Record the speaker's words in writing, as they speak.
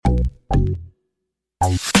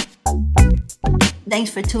Thanks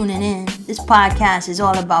for tuning in. This podcast is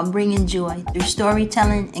all about bringing joy through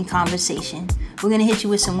storytelling and conversation. We're going to hit you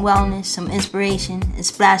with some wellness, some inspiration, and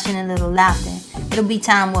splashing a little laughter. It'll be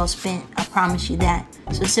time well spent, I promise you that.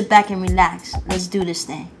 So sit back and relax. Let's do this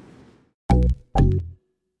thing.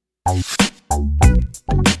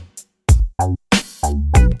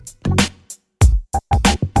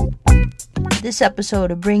 This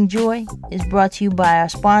episode of Bring Joy is brought to you by our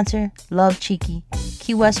sponsor, Love Cheeky,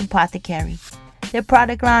 Key West Apothecary. Their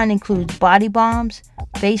product line includes body balms,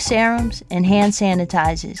 face serums, and hand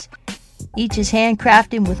sanitizers. Each is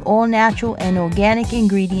handcrafted with all natural and organic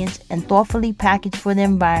ingredients and thoughtfully packaged for the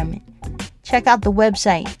environment. Check out the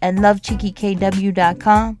website at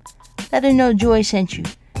lovecheekykw.com. Let her know Joy sent you.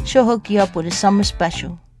 She'll hook you up with a summer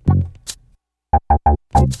special.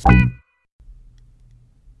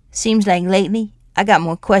 Seems like lately, I got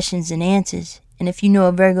more questions than answers. And if you know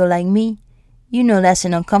a Virgo like me, you know that's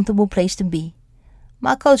an uncomfortable place to be.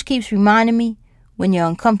 My coach keeps reminding me, when you're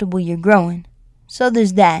uncomfortable, you're growing. So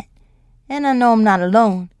there's that. And I know I'm not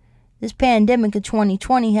alone. This pandemic of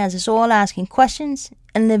 2020 has us all asking questions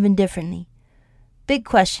and living differently. Big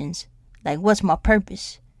questions, like what's my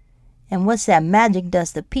purpose? And what's that magic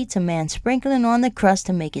dust the pizza man sprinkling on the crust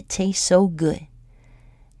to make it taste so good?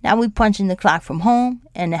 Now we punching the clock from home,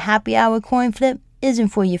 and the happy hour coin flip isn't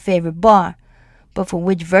for your favorite bar, but for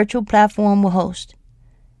which virtual platform will host.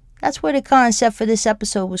 That's where the concept for this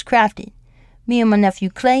episode was crafted. Me and my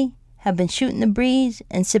nephew Clay have been shooting the breeze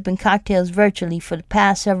and sipping cocktails virtually for the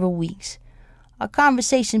past several weeks. Our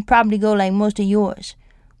conversations probably go like most of yours.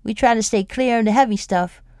 We try to stay clear of the heavy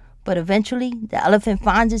stuff, but eventually the elephant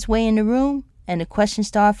finds its way in the room and the questions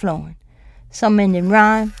start flowing. Some end in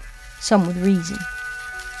rhyme, some with reason.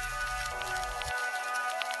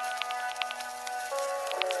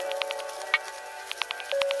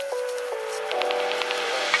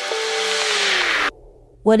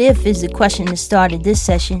 What if is the question that started this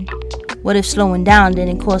session? What if slowing down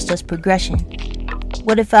didn't cost us progression?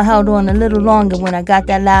 What if I held on a little longer when I got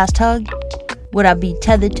that last hug? Would I be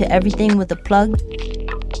tethered to everything with a plug?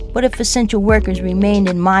 What if essential workers remained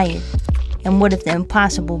admired? And what if the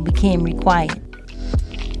impossible became required?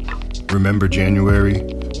 Remember January?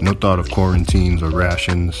 No thought of quarantines or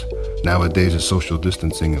rations. Nowadays it's social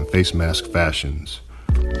distancing and face mask fashions.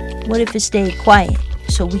 What if it stayed quiet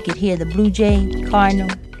so we could hear the blue jay, cardinal,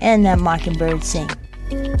 and that mockingbird sing?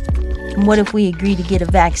 And what if we agree to get a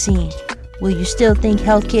vaccine? Will you still think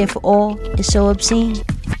healthcare for all is so obscene?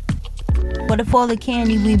 What if all the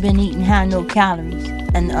candy we've been eating had no calories,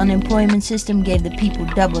 and the unemployment system gave the people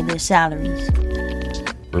double their salaries?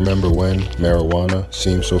 Remember when marijuana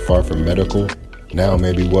seemed so far from medical? Now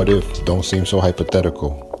maybe what if don't seem so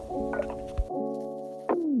hypothetical.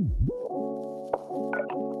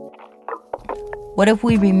 What if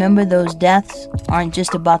we remember those deaths aren't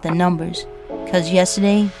just about the numbers, because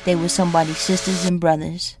yesterday they were somebody's sisters and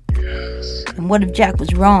brothers? And what if Jack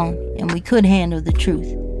was wrong and we could handle the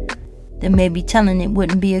truth? Then maybe telling it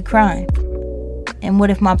wouldn't be a crime. And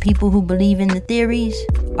what if my people who believe in the theories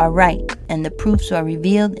are right and the proofs are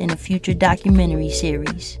revealed in a future documentary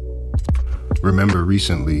series? Remember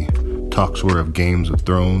recently, talks were of Games of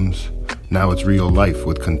Thrones. Now it's real life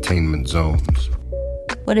with containment zones.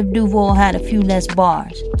 What if Duval had a few less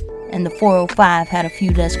bars, and the 405 had a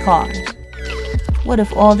few less cars? What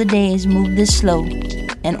if all the days moved this slow,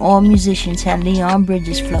 and all musicians had Leon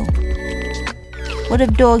Bridges flow? What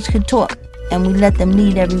if dogs could talk, and we let them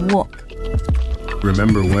lead every walk?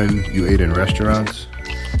 Remember when you ate in restaurants?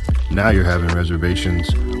 Now you're having reservations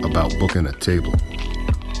about booking a table.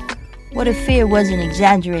 What if fear wasn't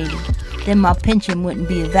exaggerated? Then my pension wouldn't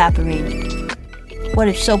be evaporated. What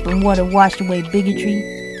if soap and water washed away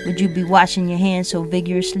bigotry? Would you be washing your hands so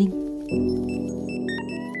vigorously?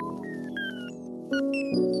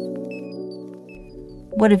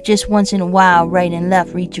 What if just once in a while right and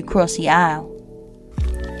left reach across the aisle?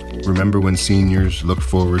 Remember when seniors looked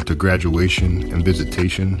forward to graduation and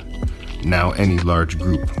visitation? Now any large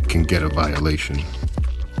group can get a violation.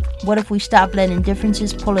 What if we stopped letting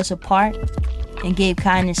differences pull us apart and gave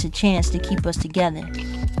kindness a chance to keep us together?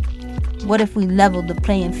 What if we leveled the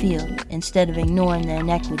playing field instead of ignoring the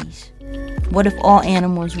inequities? What if all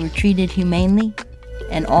animals were treated humanely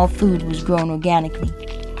and all food was grown organically?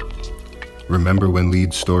 Remember when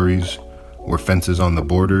lead stories were fences on the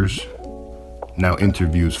borders? Now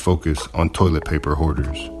interviews focus on toilet paper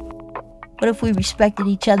hoarders. What if we respected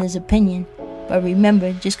each other's opinion, but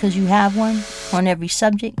remember, just because you have one on every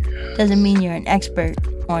subject doesn't mean you're an expert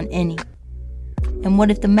on any? And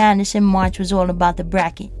what if the madness in March was all about the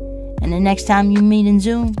bracket? And the next time you meet in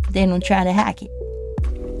Zoom, they don't try to hack it.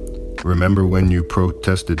 Remember when you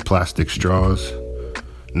protested plastic straws?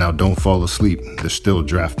 Now don't fall asleep, they're still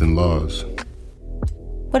drafting laws.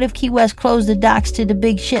 What if Key West closed the docks to the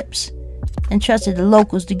big ships and trusted the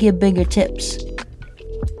locals to give bigger tips?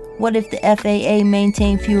 What if the FAA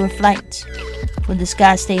maintained fewer flights? Would the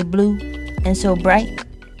sky stay blue and so bright?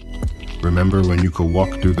 Remember when you could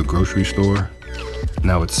walk through the grocery store?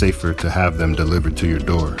 Now it's safer to have them delivered to your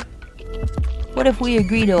door. What if we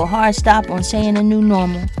agree to a hard stop on saying a new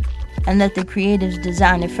normal and let the creatives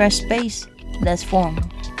design a fresh space that's formal?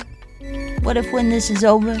 What if when this is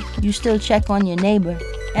over, you still check on your neighbor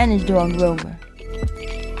and his dog Rover?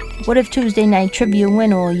 What if Tuesday night trivia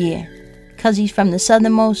win all year? 'Cause he's from the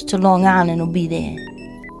southernmost to Long Island will be there.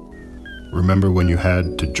 Remember when you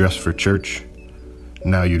had to dress for church?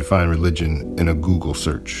 Now you'd find religion in a Google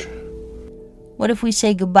search. What if we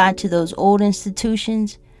say goodbye to those old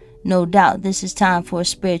institutions? No doubt this is time for a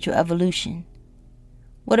spiritual evolution.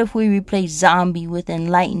 What if we replace zombie with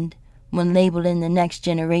enlightened when labeling the next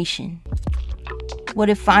generation? What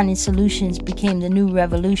if finding solutions became the new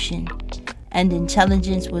revolution and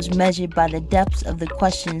intelligence was measured by the depths of the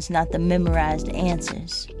questions, not the memorized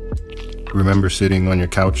answers? Remember sitting on your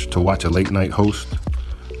couch to watch a late night host?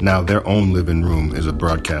 Now their own living room is a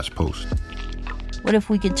broadcast post. What if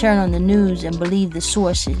we could turn on the news and believe the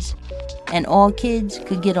sources, and all kids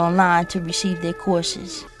could get online to receive their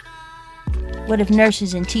courses? What if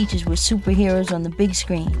nurses and teachers were superheroes on the big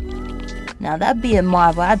screen? Now that'd be a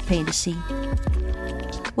marvel I'd pay to see.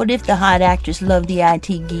 What if the hot actress loved the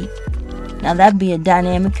IT geek? Now that'd be a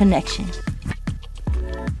dynamic connection.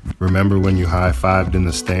 Remember when you high-fived in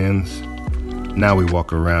the stands? Now we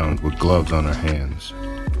walk around with gloves on our hands.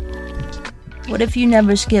 What if you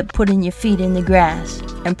never skip putting your feet in the grass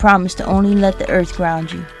and promise to only let the earth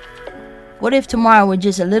ground you? What if tomorrow were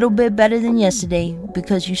just a little bit better than yesterday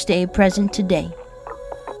because you stayed present today?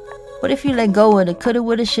 What if you let go of the coulda,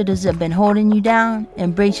 woulda, shouldas that have been holding you down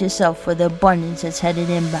and brace yourself for the abundance that's headed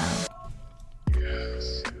inbound?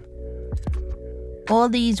 All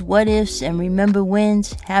these what ifs and remember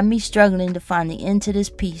wins have me struggling to find the end to this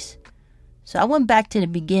piece. So I went back to the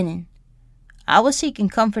beginning. I was seeking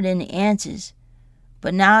comfort in the answers,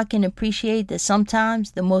 but now I can appreciate that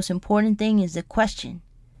sometimes the most important thing is the question.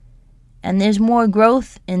 And there's more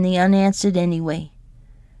growth in the unanswered anyway.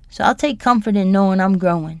 So I'll take comfort in knowing I'm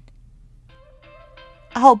growing.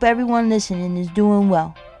 I hope everyone listening is doing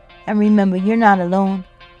well. And remember, you're not alone.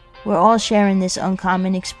 We're all sharing this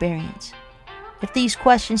uncommon experience. If these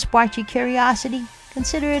questions sparked your curiosity,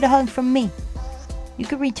 consider it a hug from me. You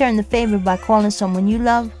can return the favor by calling someone you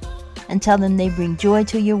love and tell them they bring joy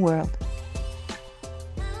to your world.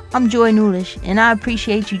 I'm Joy Nulish, and I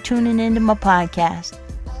appreciate you tuning into my podcast.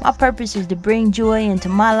 My purpose is to bring joy into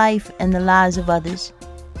my life and the lives of others.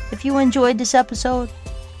 If you enjoyed this episode,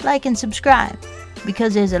 like and subscribe,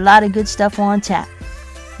 because there's a lot of good stuff on tap.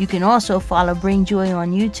 You can also follow Bring Joy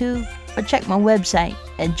on YouTube or check my website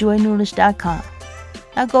at joynulish.com.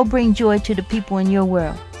 Now go bring joy to the people in your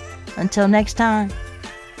world. Until next time,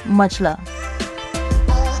 much love.